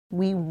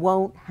We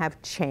won't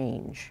have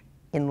change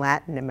in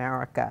Latin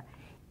America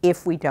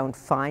if we don't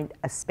find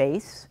a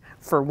space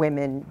for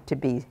women to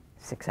be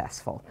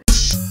successful.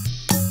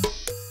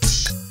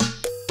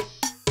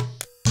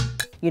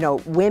 You know,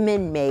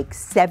 women make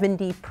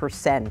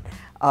 70%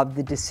 of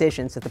the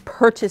decisions, of the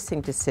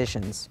purchasing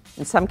decisions,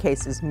 in some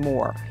cases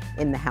more,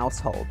 in the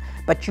household.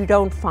 But you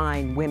don't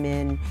find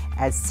women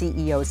as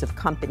CEOs of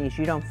companies,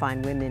 you don't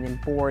find women in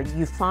boards.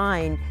 You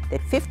find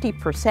that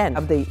 50%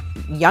 of the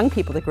young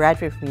people that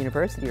graduate from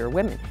university are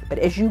women. But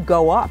as you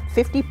go up,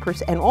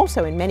 50%, and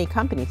also in many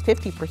companies,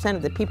 50%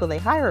 of the people they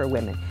hire are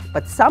women.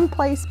 But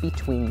someplace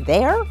between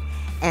there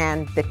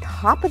and the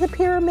top of the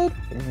pyramid,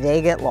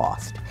 they get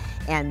lost.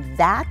 And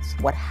that's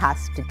what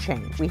has to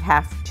change. We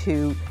have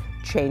to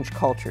change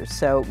cultures.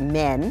 So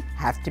men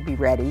have to be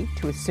ready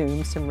to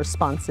assume some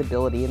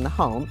responsibility in the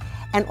home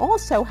and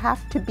also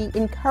have to be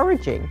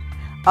encouraging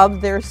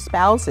of their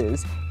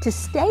spouses to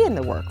stay in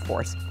the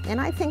workforce. And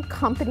I think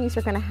companies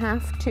are going to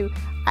have to,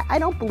 I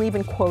don't believe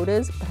in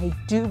quotas, but I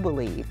do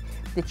believe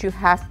that you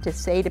have to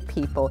say to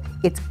people,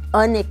 it's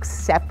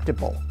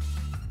unacceptable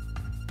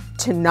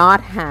to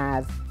not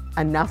have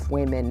enough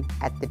women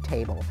at the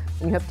table.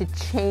 And you have to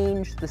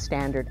change the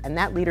standard, and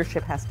that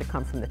leadership has to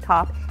come from the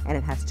top, and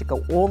it has to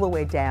go all the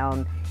way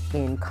down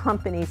in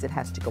companies, it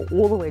has to go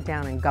all the way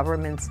down in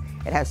governments,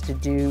 it has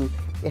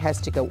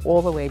to go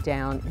all the way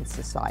down in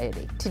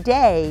society.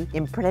 Today,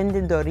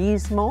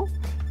 emprendedorismo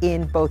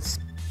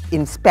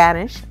in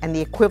Spanish and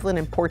the equivalent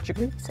in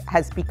Portuguese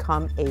has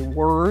become a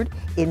word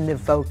in the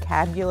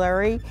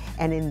vocabulary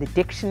and in the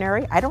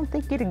dictionary. I don't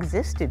think it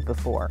existed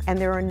before. And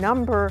there are a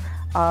number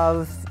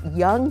of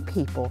young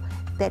people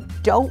that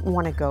don't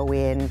want to go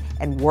in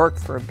and work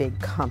for a big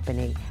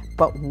company,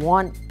 but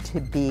want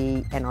to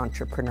be an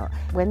entrepreneur.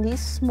 When these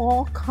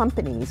small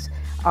companies,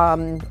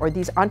 or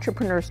these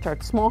entrepreneurs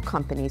start small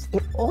companies,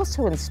 it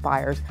also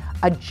inspires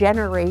a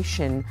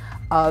generation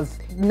of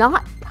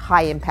not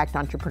high-impact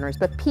entrepreneurs,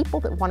 but people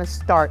that want to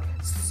start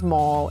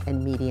small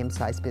and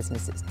medium-sized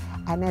businesses.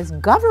 And as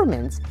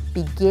governments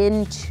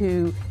begin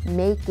to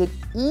make it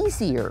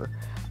easier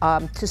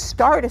to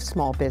start a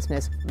small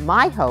business,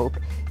 my hope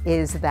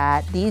is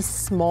that these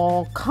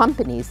small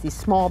companies, these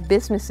small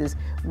businesses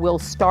will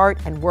start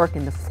and work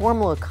in the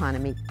formal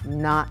economy,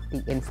 not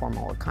the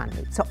informal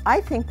economy. So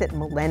I think that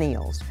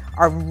millennials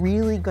are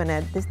really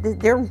gonna,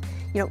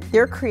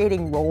 they're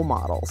creating role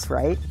models,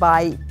 right?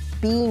 By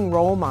being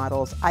role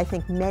models, I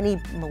think many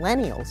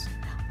millennials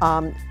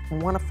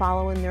want to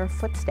follow in their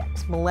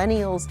footsteps.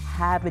 Millennials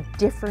have a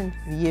different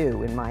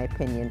view, in my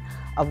opinion,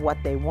 of what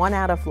they want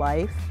out of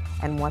life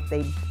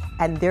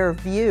and their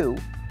view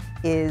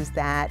is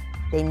that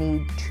they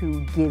need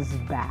to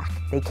give back.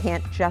 They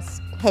can't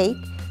just take,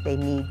 they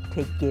need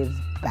to give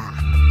back.